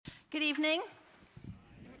Good evening.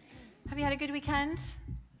 Have you had a good weekend?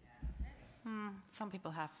 Some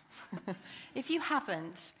people have. If you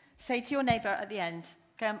haven't, say to your neighbour at the end,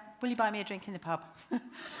 will you buy me a drink in the pub?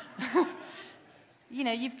 You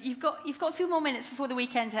know, you've got a few more minutes before the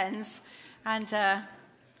weekend ends, and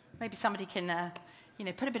maybe somebody can,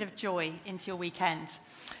 put a bit of joy into your weekend.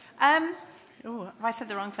 Have I said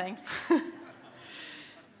the wrong thing?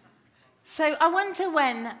 So I wonder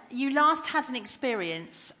when you last had an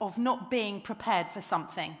experience of not being prepared for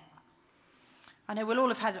something. I know we'll all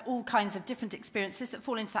have had all kinds of different experiences that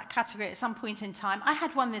fall into that category at some point in time. I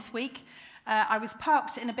had one this week. I was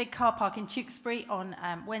parked in a big car park in Tewkesbury on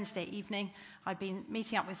Wednesday evening. I'd been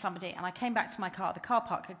meeting up with somebody, and I came back to my car. The car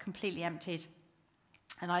park had completely emptied.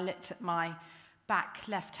 And I looked at my back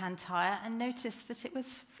left-hand tyre and noticed that it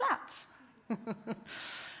was flat.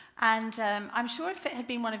 And I'm sure if it had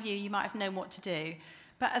been one of you, you might have known what to do.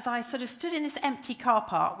 But as I sort of stood in this empty car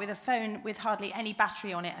park with a phone with hardly any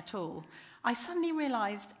battery on it at all, I suddenly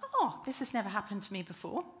realised, this has never happened to me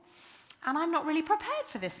before. And I'm not really prepared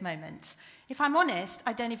for this moment. If I'm honest,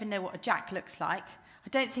 I don't even know what a jack looks like. I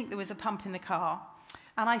don't think there was a pump in the car.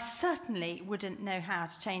 And I certainly wouldn't know how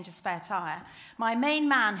to change a spare tyre. My main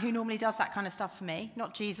man, who normally does that kind of stuff for me,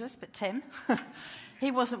 not Jesus, but Tim,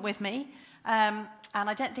 he wasn't with me. And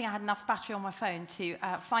I don't think I had enough battery on my phone to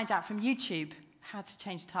find out from YouTube how to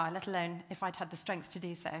change a tyre, let alone if I'd had the strength to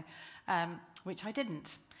do so, which I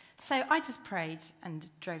didn't. So I just prayed and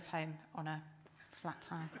drove home on a flat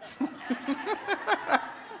tyre.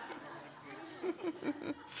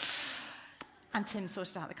 And Tim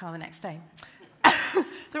sorted out the car the next day.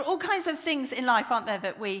 There are all kinds of things in life, aren't there,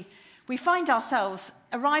 that we find ourselves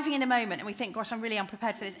arriving in a moment and we think, gosh, I'm really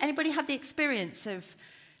unprepared for this. Anybody had the experience of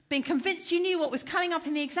being convinced you knew what was coming up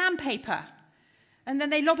in the exam paper, and then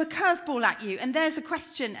they lob a curveball at you, and there's a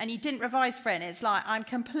question, and you didn't revise for it, and it's like, I'm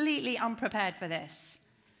completely unprepared for this.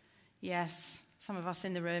 Yes, some of us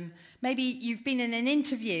in the room. Maybe you've been in an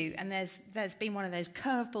interview, and there's been one of those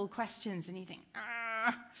curveball questions, and you think,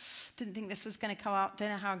 didn't think this was going to come out, don't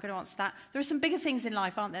know how I'm going to answer that. There are some bigger things in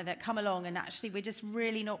life, aren't there, that come along, and actually we're just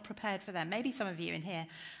really not prepared for them. Maybe some of you in here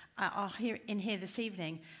are in here this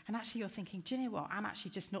evening, and actually you're thinking, do you know what? I'm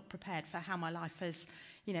actually just not prepared for how my life is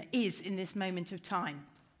in this moment of time.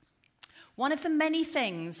 One of the many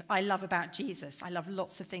things I love about Jesus, I love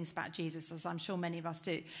lots of things about Jesus, as I'm sure many of us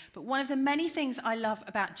do, but one of the many things I love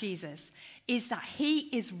about Jesus is that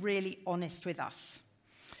he is really honest with us.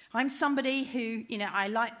 I'm somebody who,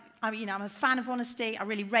 I'm a fan of honesty. I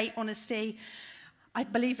really rate honesty. I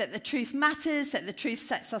believe that the truth matters, that the truth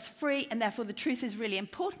sets us free, and therefore the truth is really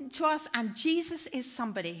important to us, and Jesus is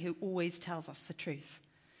somebody who always tells us the truth.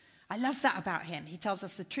 I love that about him. He tells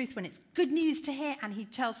us the truth when it's good news to hear, and he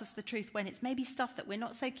tells us the truth when it's maybe stuff that we're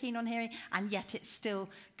not so keen on hearing, and yet it's still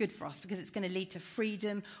good for us because it's going to lead to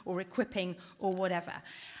freedom or equipping or whatever.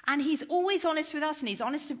 And he's always honest with us, and he's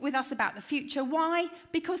honest with us about the future. Why?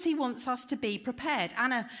 Because he wants us to be prepared.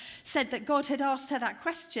 Anna said that God had asked her that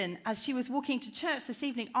question as she was walking to church this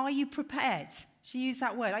evening. Are you prepared? She used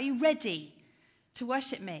that word. Are you ready to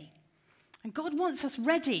worship me? And God wants us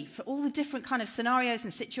ready for all the different kind of scenarios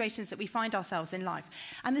and situations that we find ourselves in life.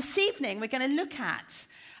 And this evening, we're going to look at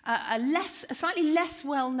a slightly less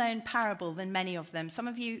well-known parable than many of them. Some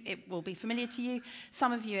of you, it will be familiar to you.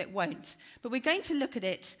 Some of you, it won't. But we're going to look at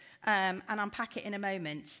it and unpack it in a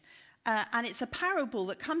moment. And it's a parable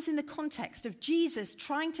that comes in the context of Jesus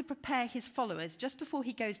trying to prepare his followers just before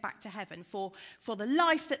he goes back to heaven for the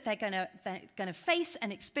life that they're going to face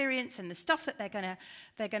and experience, and the stuff that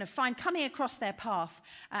they're going to find coming across their path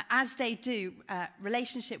as they do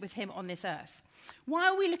relationship with him on this earth. Why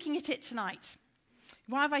are we looking at it tonight?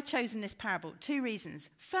 Why have I chosen this parable? 2 reasons.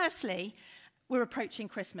 Firstly, we're approaching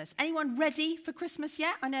Christmas. Anyone ready for Christmas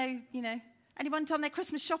yet? I know, anyone done their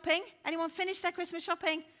Christmas shopping? Anyone finished their Christmas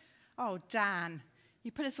shopping? Oh, Dan,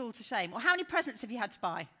 you put us all to shame. Well, how many presents have you had to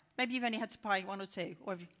buy? Maybe you've only had to buy 1 or 2.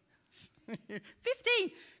 Or have you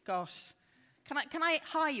 15? Gosh. Can I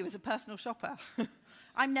hire you as a personal shopper?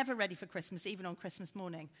 I'm never ready for Christmas, even on Christmas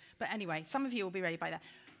morning. But anyway, some of you will be ready by that.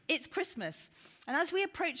 It's Christmas. And as we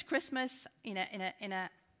approach Christmas in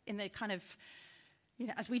the kind of,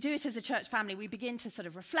 as we do it as a church family, we begin to sort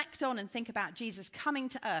of reflect on and think about Jesus coming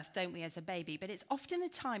to earth, don't we, as a baby? But it's often a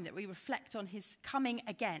time that we reflect on his coming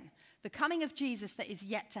again, the coming of Jesus that is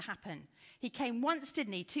yet to happen. He came once,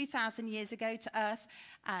 didn't he, 2,000 years ago to earth,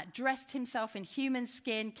 dressed himself in human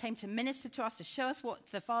skin, came to minister to us, to show us what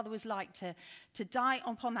the Father was like, to die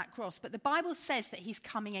upon that cross. But the Bible says that he's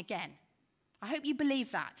coming again. I hope you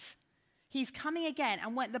believe that. He's coming again.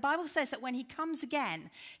 And when the Bible says that when he comes again,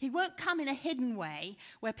 he won't come in a hidden way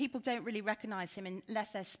where people don't really recognize him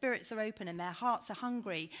unless their spirits are open and their hearts are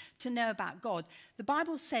hungry to know about God. The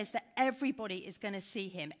Bible says that everybody is going to see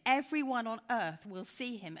him. Everyone on earth will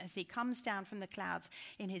see him as he comes down from the clouds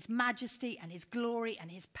in his majesty and his glory and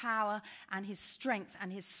his power and his strength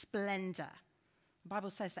and his splendor. The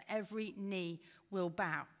Bible says that every knee will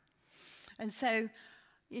bow. And so,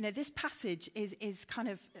 this passage is kind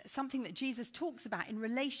of something that Jesus talks about in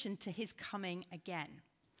relation to his coming again.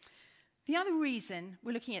 The other reason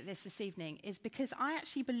we're looking at this evening is because I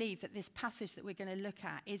actually believe that this passage that we're going to look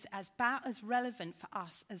at is about as relevant for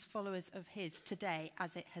us as followers of his today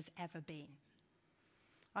as it has ever been.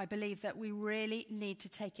 I believe that we really need to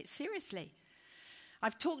take it seriously.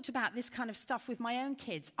 I've talked about this kind of stuff with my own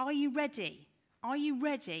kids. Are you ready? Are you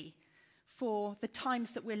ready for the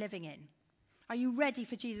times that we're living in? Are you ready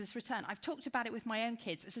for Jesus' return? I've talked about it with my own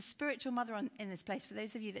kids. As a spiritual mother in this place, for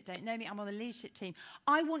those of you that don't know me, I'm on the leadership team.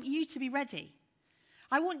 I want you to be ready.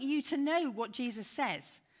 I want you to know what Jesus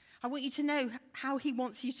says. I want you to know how he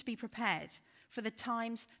wants you to be prepared for the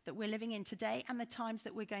times that we're living in today and the times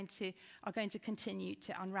that are going to continue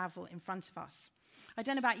to unravel in front of us. I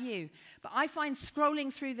don't know about you, but I find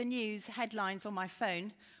scrolling through the news headlines on my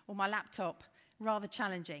phone or my laptop rather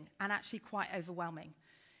challenging and actually quite overwhelming.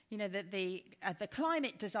 That the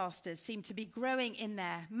climate disasters seem to be growing in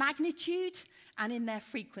their magnitude and in their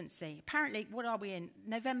frequency. Apparently, what are we in?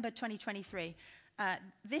 November 2023.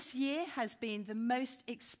 This year has been the most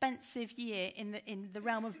expensive year in the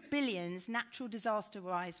realm of billions, natural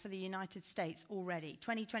disaster-wise, for the United States already.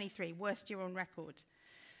 2023, worst year on record.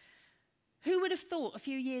 Who would have thought a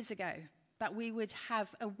few years ago that we would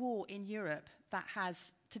have a war in Europe that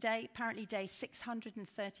has today, apparently day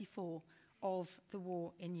 634 of the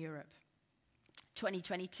war in Europe.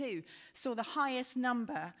 2022 saw the highest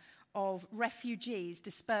number of refugees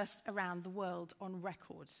dispersed around the world on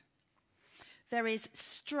record. There is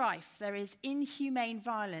strife, there is inhumane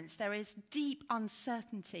violence, there is deep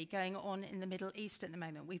uncertainty going on in the Middle East at the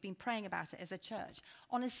moment. We've been praying about it as a church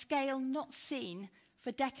on a scale not seen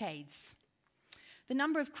for decades. The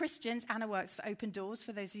number of Christians, Anna works for Open Doors,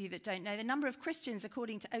 for those of you that don't know, the number of Christians,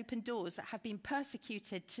 according to Open Doors, that have been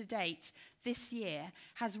persecuted to date this year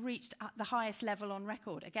has reached the highest level on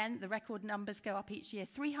record. Again, the record numbers go up each year.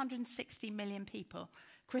 360 million people,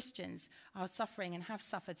 Christians, are suffering and have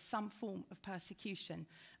suffered some form of persecution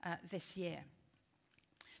this year.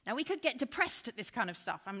 Now, we could get depressed at this kind of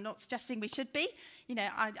stuff. I'm not suggesting we should be.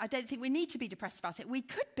 I don't think we need to be depressed about it. We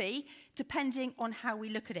could be, depending on how we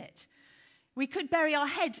look at it. We could bury our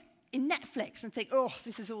head in Netflix and think, oh,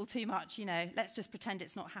 this is all too much, let's just pretend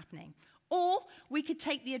it's not happening. Or we could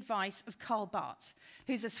take the advice of Karl Barth,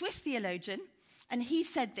 who's a Swiss theologian, and he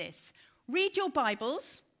said this: read your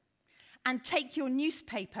Bibles and take your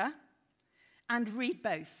newspaper and read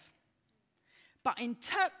both, but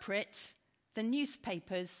interpret the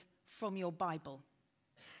newspapers from your Bible.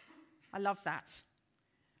 I love that.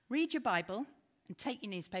 Read your Bible and take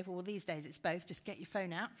your newspaper. Well, these days it's both. Just get your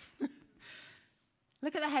phone out.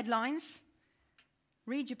 Look at the headlines,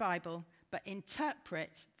 read your Bible, but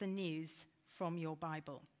interpret the news from your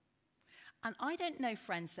Bible. And I don't know,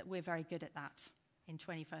 friends, that we're very good at that in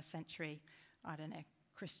 21st century,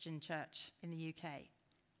 Christian church in the UK,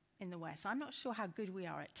 in the West. I'm not sure how good we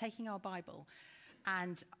are at taking our Bible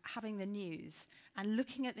and having the news and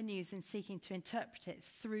looking at the news and seeking to interpret it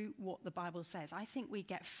through what the Bible says. I think we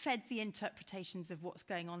get fed the interpretations of what's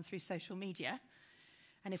going on through social media.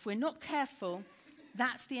 And if we're not careful,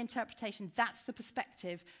 that's the interpretation, that's the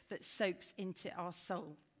perspective that soaks into our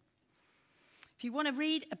soul. If you want to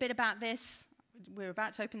read a bit about this, we're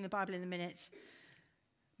about to open the Bible in a minute.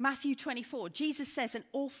 Matthew 24, Jesus says an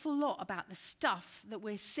awful lot about the stuff that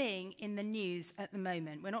we're seeing in the news at the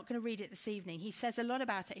moment. We're not going to read it this evening. He says a lot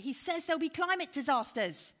about it. He says there'll be climate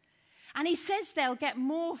disasters. And he says they'll get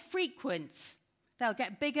more frequent. They'll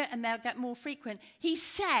get bigger and they'll get more frequent. He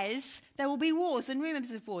says there will be wars and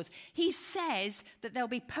rumors of wars. He says that there'll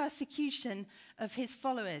be persecution of his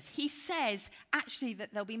followers. He says, actually, that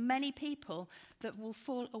there'll be many people that will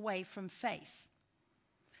fall away from faith.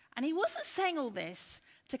 And he wasn't saying all this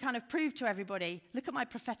to kind of prove to everybody, look at my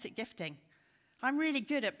prophetic gifting. I'm really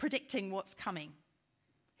good at predicting what's coming.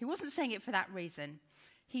 He wasn't saying it for that reason.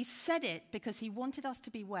 He said it because he wanted us to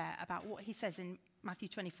beware about what he says in Matthew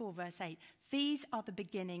 24, verse 8. These are the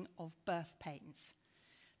beginning of birth pains.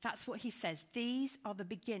 That's what he says. These are the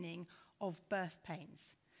beginning of birth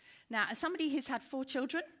pains. Now, as somebody who's had 4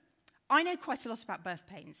 children, I know quite a lot about birth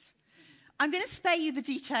pains. I'm going to spare you the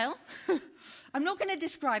detail. I'm not going to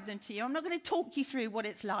describe them to you. I'm not going to talk you through what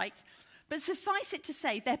it's like. But suffice it to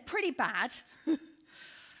say, they're pretty bad,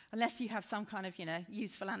 unless you have some kind of,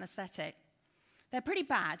 useful anesthetic. They're pretty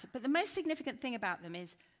bad, but the most significant thing about them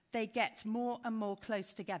is they get more and more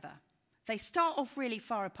close together. They start off really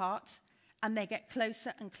far apart, and they get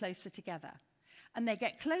closer and closer together. And they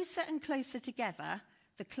get closer and closer together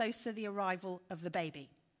the closer the arrival of the baby.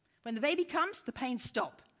 When the baby comes, the pains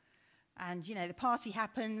stop. And, the party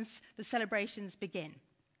happens, the celebrations begin.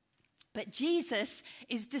 But Jesus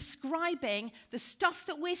is describing the stuff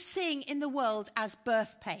that we're seeing in the world as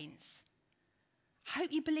birth pains. I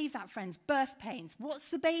hope you believe that, friends. Birth pains. What's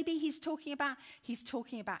the baby he's talking about? He's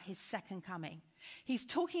talking about his second coming. He's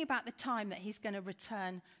talking about the time that he's going to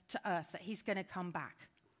return to earth, that he's going to come back.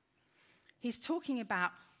 He's talking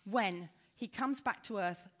about when he comes back to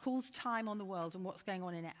earth, calls time on the world and what's going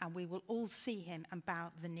on in it, and we will all see him and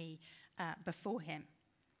bow the knee before him.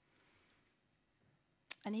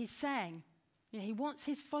 And he's saying, he wants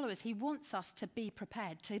his followers, he wants us to be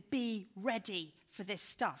prepared, to be ready for this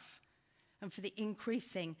stuff and for the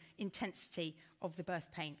increasing intensity of the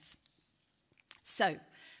birth pains. So,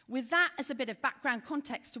 with that as a bit of background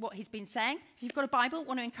context to what he's been saying, if you've got a Bible, I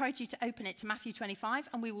want to encourage you to open it to Matthew 25,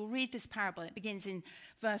 and we will read this parable. It begins in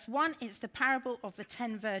verse 1. It's the parable of the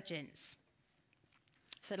 10 virgins.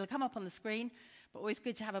 So it'll come up on the screen, but always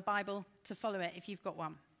good to have a Bible to follow it if you've got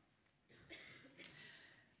one.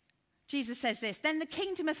 Jesus says this, "Then the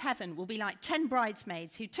kingdom of heaven will be like 10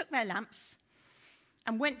 bridesmaids who took their lamps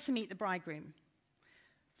and went to meet the bridegroom.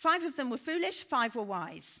 5 of them were foolish, 5 were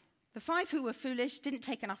wise. The 5 who were foolish didn't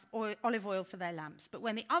take enough olive oil for their lamps, but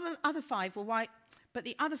the other 5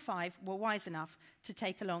 were wise enough to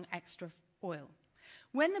take along extra oil.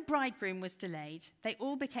 When the bridegroom was delayed, they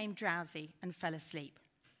all became drowsy and fell asleep.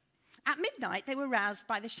 At midnight, they were roused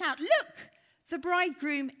by the shout, 'Look, the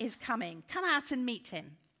bridegroom is coming. Come out and meet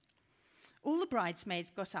him.' All the bridesmaids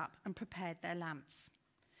got up and prepared their lamps.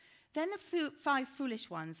 Then the 5 foolish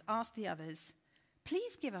ones asked the others,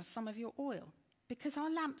 'Please give us some of your oil, because our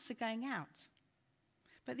lamps are going out.'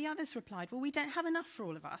 But the others replied, 'Well, we don't have enough for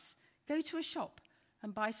all of us. Go to a shop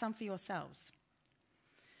and buy some for yourselves.'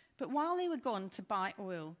 But while they were gone to buy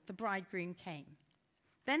oil, the bridegroom came.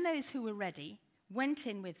 Then those who were ready went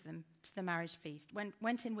in with him to the marriage feast,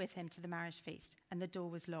 and the door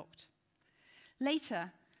was locked.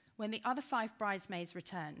 Later, when the other 5 bridesmaids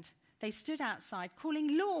returned, they stood outside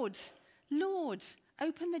calling, 'Lord, Lord,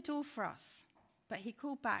 open the door for us.' But he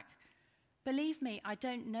called back, 'Believe me, I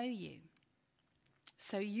don't know you.'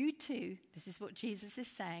 So you too," this is what Jesus is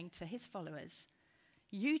saying to his followers,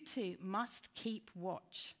 "you too must keep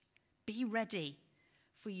watch. Be ready,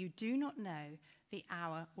 for you do not know the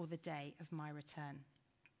hour or the day of my return."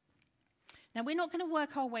 Now, we're not going to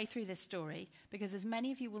work our way through this story because, as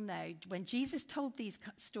many of you will know, when Jesus told these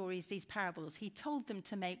stories, these parables, he told them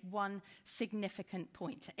to make one significant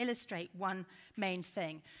point, to illustrate one main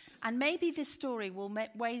thing. And maybe this story will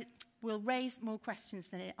raise more questions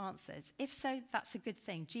than it answers. If so, that's a good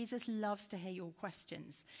thing. Jesus loves to hear your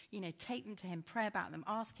questions. Take them to him, pray about them,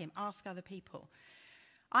 ask other people.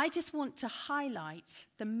 I just want to highlight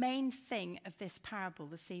the main thing of this parable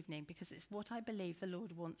this evening because it's what I believe the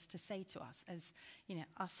Lord wants to say to us as,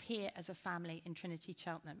 us here as a family in Trinity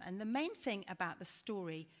Cheltenham. And the main thing about the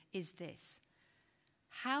story is this: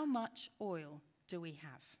 how much oil do we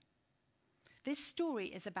have? This story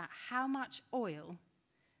is about how much oil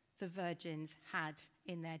the virgins had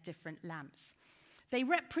in their different lamps. They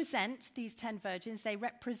represent, these 10 virgins, they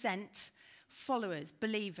represent followers,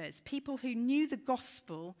 believers, people who knew the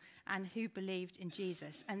gospel and who believed in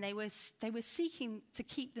Jesus. And they were seeking to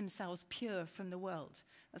keep themselves pure from the world.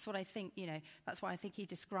 That's what I think, that's why I think he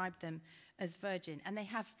described them as virgin. And they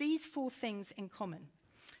have these 4 things in common.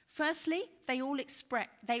 Firstly, they all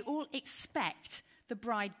expect the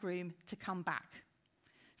bridegroom to come back.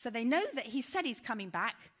 So they know that he said he's coming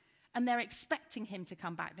back, and they're expecting him to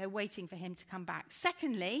come back. They're waiting for him to come back.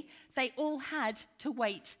 Secondly, they all had to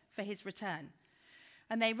wait for his return.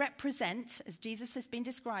 And they represent, as Jesus has been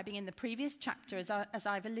describing in the previous chapter, as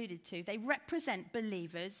I've alluded to, they represent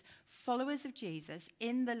believers, followers of Jesus,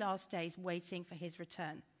 in the last days waiting for his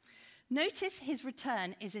return. Notice his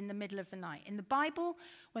return is in the middle of the night. In the Bible,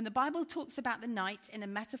 when the Bible talks about the night in a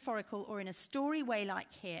metaphorical or in a story way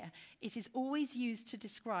like here, it is always used to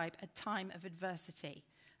describe a time of adversity,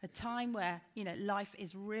 a time where, life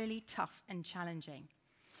is really tough and challenging.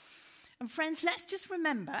 And friends, let's just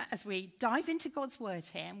remember as we dive into God's word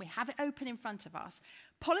here and we have it open in front of us,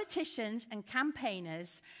 politicians and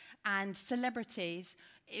campaigners and celebrities,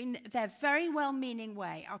 in their very well-meaning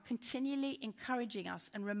way, are continually encouraging us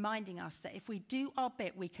and reminding us that if we do our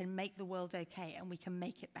bit, we can make the world okay and we can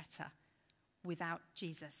make it better without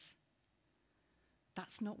Jesus.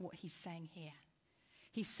 That's not what he's saying here.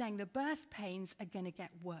 He's saying the birth pains are going to get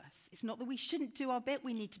worse. It's not that we shouldn't do our bit.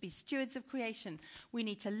 We need to be stewards of creation. We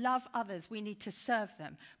need to love others. We need to serve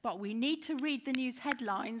them. But we need to read the news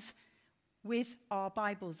headlines with our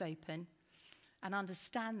Bibles open and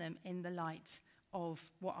understand them in the light of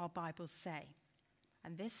what our Bibles say.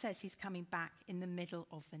 And this says he's coming back in the middle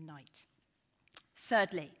of the night.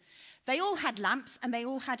 Thirdly, they all had lamps and they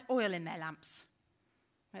all had oil in their lamps.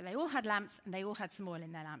 They all had lamps and they all had some oil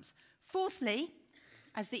in their lamps. Fourthly,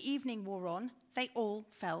 as the evening wore on, they all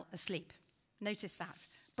fell asleep. Notice that.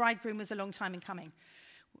 Bridegroom was a long time in coming.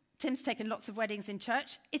 Tim's taken lots of weddings in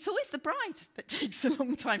church. It's always the bride that takes a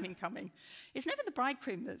long time in coming. It's never the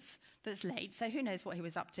bridegroom that's late, so who knows what he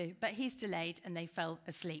was up to. But he's delayed and they fell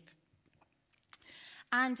asleep.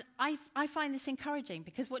 And I find this encouraging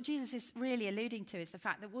because what Jesus is really alluding to is the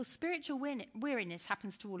fact that, well, spiritual weariness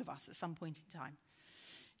happens to all of us at some point in time.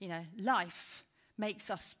 You know, life makes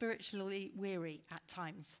us spiritually weary at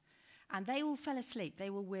times. And they all fell asleep. They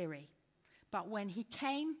were weary. But when he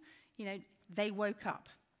came, you know, they woke up.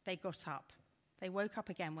 They got up. They woke up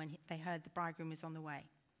again when they heard the bridegroom was on the way.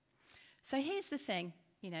 So here's the thing,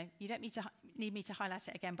 you know, you don't need me to highlight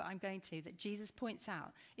it again, but I'm going to, that Jesus points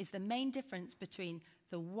out is the main difference between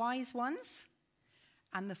the wise ones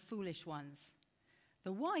and the foolish ones.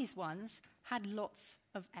 The wise ones had lots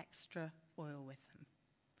of extra oil with them.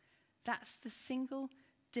 That's the single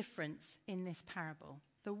difference in this parable.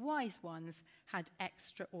 The wise ones had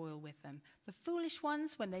extra oil with them. The foolish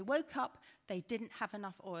ones, when they woke up, they didn't have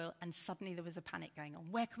enough oil, and suddenly there was a panic going on.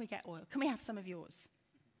 Where can we get oil? Can we have some of yours?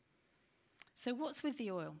 So what's with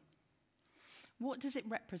the oil? What does it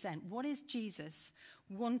represent? What is Jesus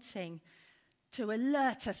wanting to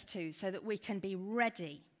alert us to so that we can be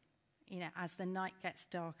ready, you know, as the night gets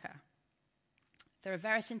darker? There are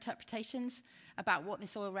various interpretations about what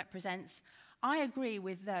this oil represents. I agree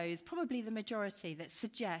with those, probably the majority, that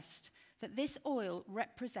suggest that this oil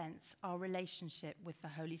represents our relationship with the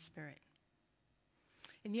Holy Spirit.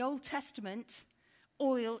 In the Old Testament,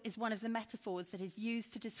 oil is one of the metaphors that is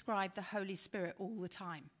used to describe the Holy Spirit all the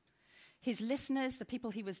time. His listeners, the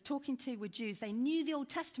people he was talking to, were Jews. They knew the Old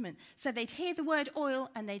Testament, so they'd hear the word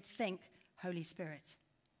oil and they'd think Holy Spirit.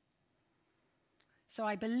 So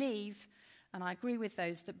I believe, and I agree with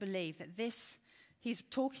those that believe, that this, he's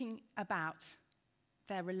talking about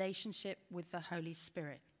their relationship with the Holy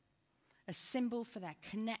Spirit, a symbol for their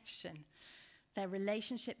connection, their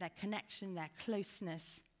relationship, their connection, their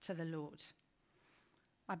closeness to the Lord.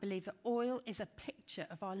 I believe that oil is a picture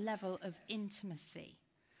of our level of intimacy,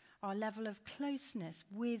 our level of closeness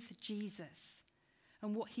with Jesus.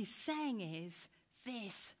 And what he's saying is,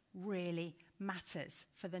 this really matters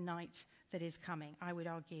for the night that is coming. I would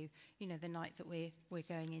argue, you know, the night that we're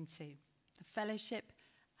going into. The fellowship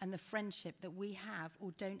and the friendship that we have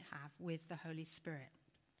or don't have with the Holy Spirit.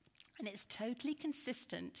 And it's totally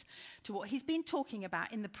consistent to what he's been talking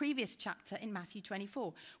about in the previous chapter in Matthew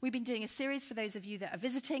 24. We've been doing a series, for those of you that are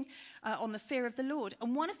visiting, on the fear of the Lord.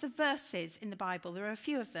 And one of the verses in the Bible, there are a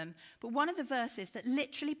few of them, but one of the verses that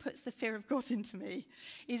literally puts the fear of God into me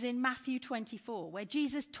is in Matthew 24, where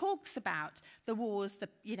Jesus talks about the wars, the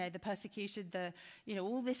persecution,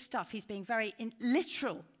 all this stuff. He's being very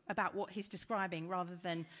literal about what he's describing rather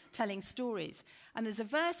than telling stories. And there's a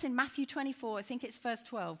verse in Matthew 24, I think it's verse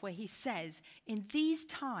 12, where he says, in these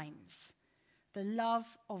times, the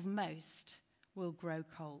love of most will grow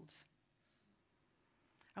cold.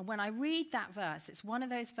 And when I read that verse, it's one of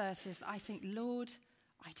those verses that I think, Lord,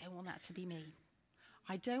 I don't want that to be me.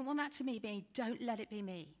 I don't want that to be me. Don't let it be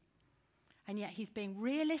me. And yet he's being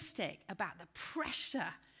realistic about the pressure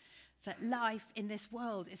that life in this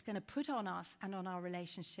world is going to put on us and on our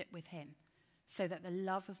relationship with him, so that the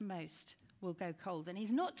love of most will go cold. And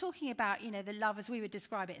he's not talking about, the love as we would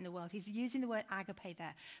describe it in the world. He's using the word agape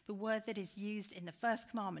there, the word that is used in the first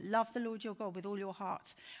commandment. Love the Lord your God with all your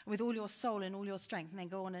heart, with all your soul and all your strength, and then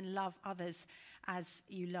go on and love others as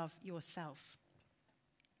you love yourself.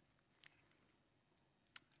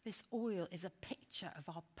 This oil is a picture of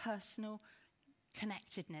our personal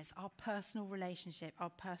connectedness, our personal relationship, our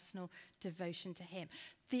personal devotion to him,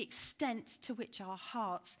 the extent to which our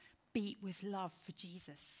hearts beat with love for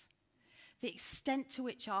Jesus, the extent to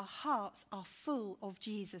which our hearts are full of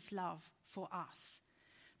Jesus' love for us,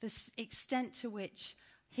 the extent to which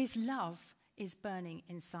his love is burning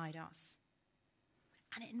inside us.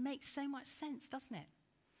 And it makes so much sense, doesn't it?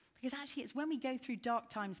 Because actually it's when we go through dark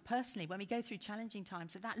times personally, when we go through challenging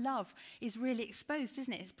times, that love is really exposed,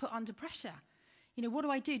 isn't it? It's put under pressure.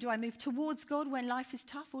 What do? Do I move towards God when life is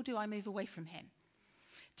tough, or do I move away from him?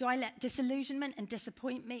 Do I let disillusionment and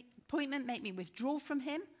disappointment make me withdraw from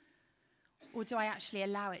him? Or do I actually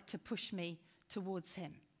allow it to push me towards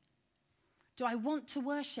him? Do I want to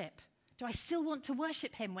worship? Do I still want to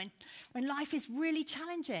worship him when life is really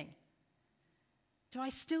challenging? Do I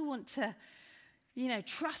still want to,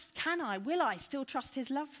 trust? Will I still trust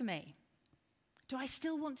his love for me? Do I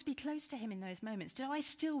still want to be close to him in those moments? Do I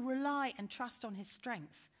still rely and trust on his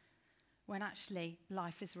strength when actually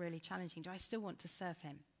life is really challenging? Do I still want to serve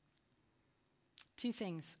him? Two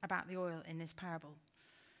things about the oil in this parable.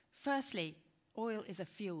 Firstly, oil is a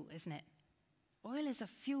fuel, isn't it? Oil is a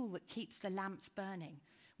fuel that keeps the lamps burning.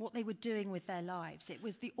 What they were doing with their lives.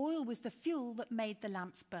 The oil was the fuel that made the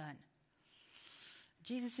lamps burn.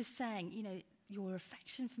 Jesus is saying, your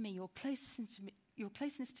affection for me, your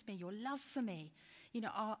closeness to me, your love for me,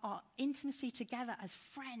 our intimacy together as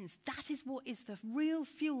friends, that is what is the real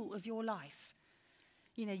fuel of your life.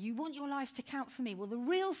 You want your lives to count for me. Well, the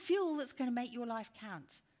real fuel that's going to make your life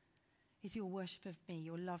count is your worship of me,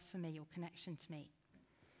 your love for me, your connection to me.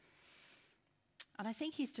 And I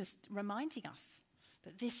think he's just reminding us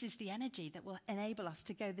that this is the energy that will enable us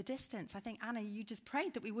to go the distance. I think, Anna, you just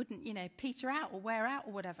prayed that we wouldn't, peter out or wear out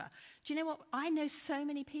or whatever. Do you know what? I know so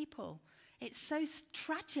many people. It's so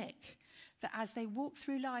tragic that as they walk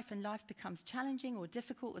through life and life becomes challenging or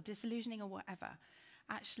difficult or disillusioning or whatever,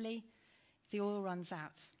 actually the oil runs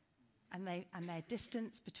out and their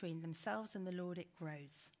distance between themselves and the Lord, it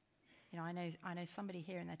grows. I know somebody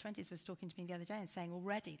here in their 20s was talking to me the other day and saying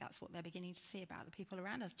already that's what they're beginning to see about the people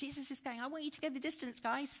around us. Jesus is going, I want you to go the distance,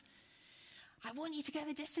 guys. I want you to go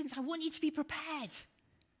the distance. I want you to be prepared.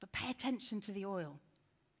 But pay attention to the oil.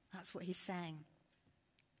 That's what he's saying.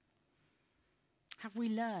 Have we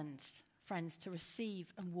learned, friends, to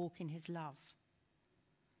receive and walk in his love?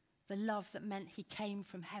 The love that meant he came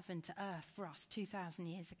from heaven to earth for us 2,000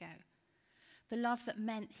 years ago. The love that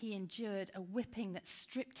meant he endured a whipping that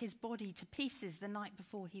stripped his body to pieces the night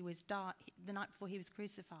before he was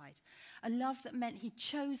crucified. A love that meant he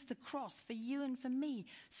chose the cross for you and for me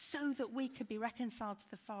so that we could be reconciled to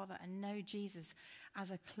the Father and know Jesus as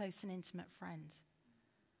a close and intimate friend.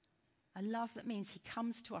 A love that means he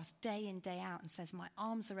comes to us day in, day out and says, my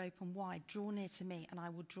arms are open wide, draw near to me and I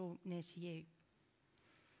will draw near to you.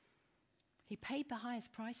 He paid the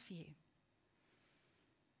highest price for you.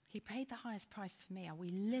 He paid the highest price for me. Are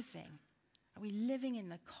we living in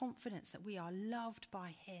the confidence that we are loved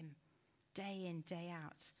by him day in, day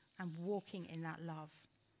out and walking in that love?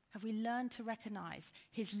 Have we learned to recognize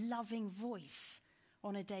his loving voice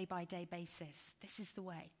on a day-by-day basis? This is the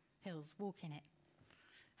way, Hils, walk in it.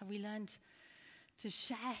 Have we learned to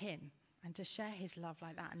share him and to share his love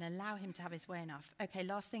like that and allow him to have his way enough? Okay,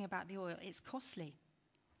 last thing about the oil, it's costly.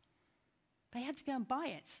 They had to go and buy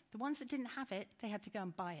it. The ones that didn't have it, they had to go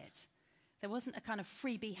and buy it. There wasn't a kind of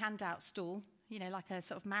freebie handout stall, like a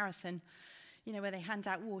sort of marathon, where they hand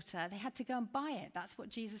out water. They had to go and buy it. That's what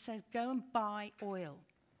Jesus says, go and buy oil.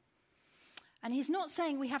 And he's not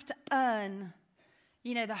saying we have to earn,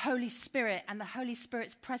 the Holy Spirit and the Holy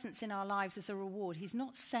Spirit's presence in our lives as a reward. He's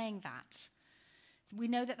not saying that. We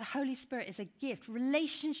know that the Holy Spirit is a gift.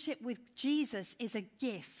 Relationship with Jesus is a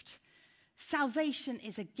gift. Salvation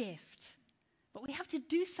is a gift. But we have to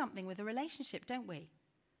do something with a relationship, don't we?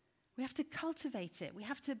 We have to cultivate it. We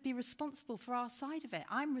have to be responsible for our side of it.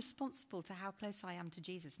 I'm responsible to how close I am to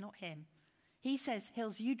Jesus, not him. He says,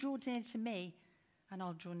 Hils, you draw near to me and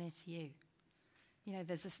I'll draw near to you.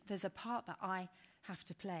 There's a part that I have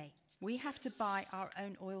to play. We have to buy our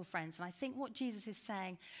own oil, friends. And I think what Jesus is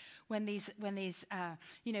saying when these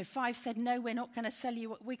 5 said, no, we're not going to sell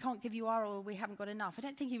you, we can't give you our oil, we haven't got enough. I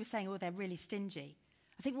don't think he was saying, oh, they're really stingy.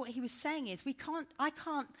 I think what he was saying is I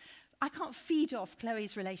can't feed off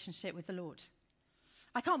Chloe's relationship with the Lord.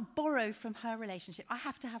 I can't borrow from her relationship. I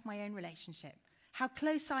have to have my own relationship. How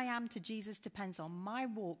close I am to Jesus depends on my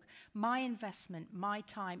walk, my investment, my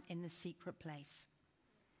time in the secret place.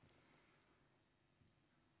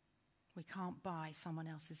 We can't buy someone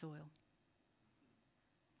else's oil.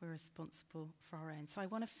 We're responsible for our own. So I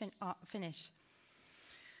want to finish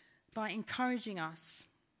by encouraging us.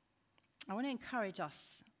 I want to encourage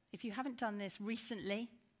us, if you haven't done this recently,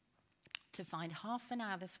 to find half an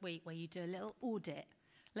hour this week where you do a little audit,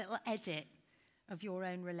 little edit of your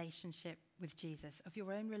own relationship with Jesus, of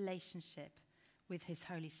your own relationship with his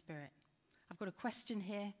Holy Spirit. I've got a question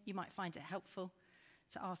here. You might find it helpful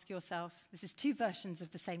to ask yourself. This is 2 versions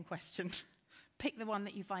of the same question. Pick the one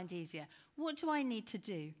that you find easier. What do I need to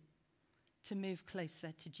do to move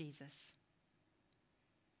closer to Jesus?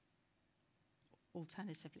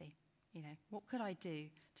 Alternatively, what could I do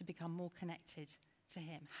to become more connected to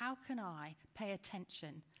him? How can I pay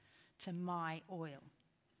attention to my oil?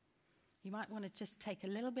 You might want to just take a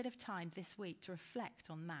little bit of time this week to reflect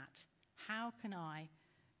on that. How can I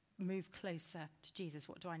move closer to Jesus?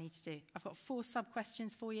 What do I need to do? I've got 4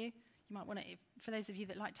 sub-questions for you. You might want to, for those of you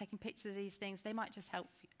that like taking pictures of these things, they might just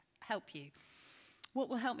help you. What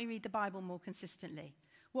will help me read the Bible more consistently?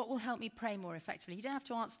 What will help me pray more effectively? You don't have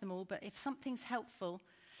to answer them all, but if something's helpful,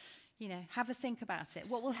 have a think about it.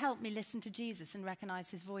 What will help me listen to Jesus and recognize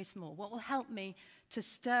his voice more? What will help me to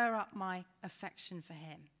stir up my affection for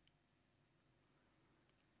him?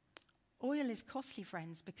 Oil is costly,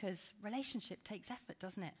 friends, because relationship takes effort,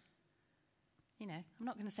 doesn't it? I'm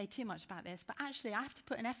not going to say too much about this, but actually I have to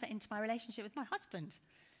put an effort into my relationship with my husband.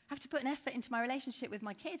 I have to put an effort into my relationship with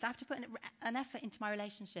my kids. I have to put an effort into my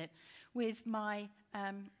relationship with my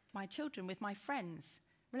children, with my friends.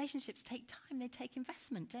 Relationships take time, they take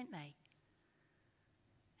investment, don't they?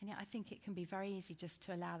 And yet I think it can be very easy just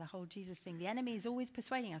to allow the whole Jesus thing. The enemy is always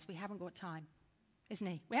persuading us we haven't got time, isn't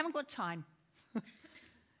he? We haven't got time.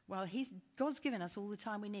 Well, God's given us all the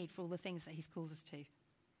time we need for all the things that he's called us to.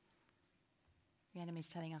 The enemy's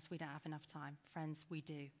telling us we don't have enough time. Friends, we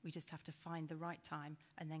do. We just have to find the right time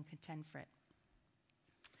and then contend for it.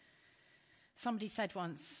 Somebody said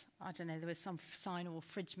once, I don't know, there was some sign or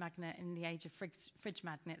fridge magnet in the age of fridge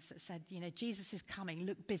magnets that said, Jesus is coming,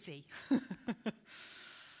 look busy.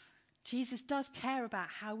 Jesus does care about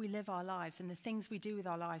how we live our lives and the things we do with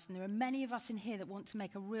our lives. And there are many of us in here that want to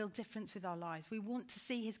make a real difference with our lives. We want to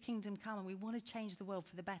see his kingdom come and we want to change the world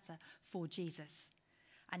for the better for Jesus.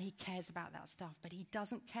 And he cares about that stuff, but he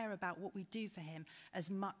doesn't care about what we do for him as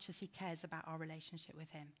much as he cares about our relationship with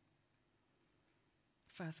him.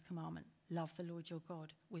 First commandment, love the Lord your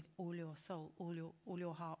God with all your soul, all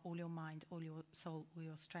your heart, all your mind, all your soul, all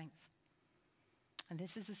your strength. And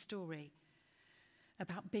this is a story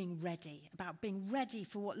about being ready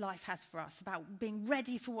for what life has for us, about being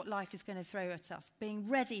ready for what life is going to throw at us, being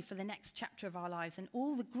ready for the next chapter of our lives and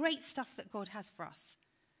all the great stuff that God has for us.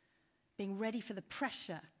 Being ready for the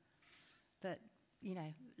pressure that,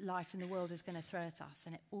 life and the world is going to throw at us.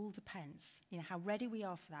 And it all depends. How ready we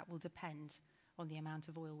are for that will depend on the amount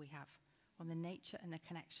of oil we have, on the nature and the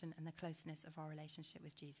connection and the closeness of our relationship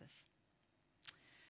with Jesus.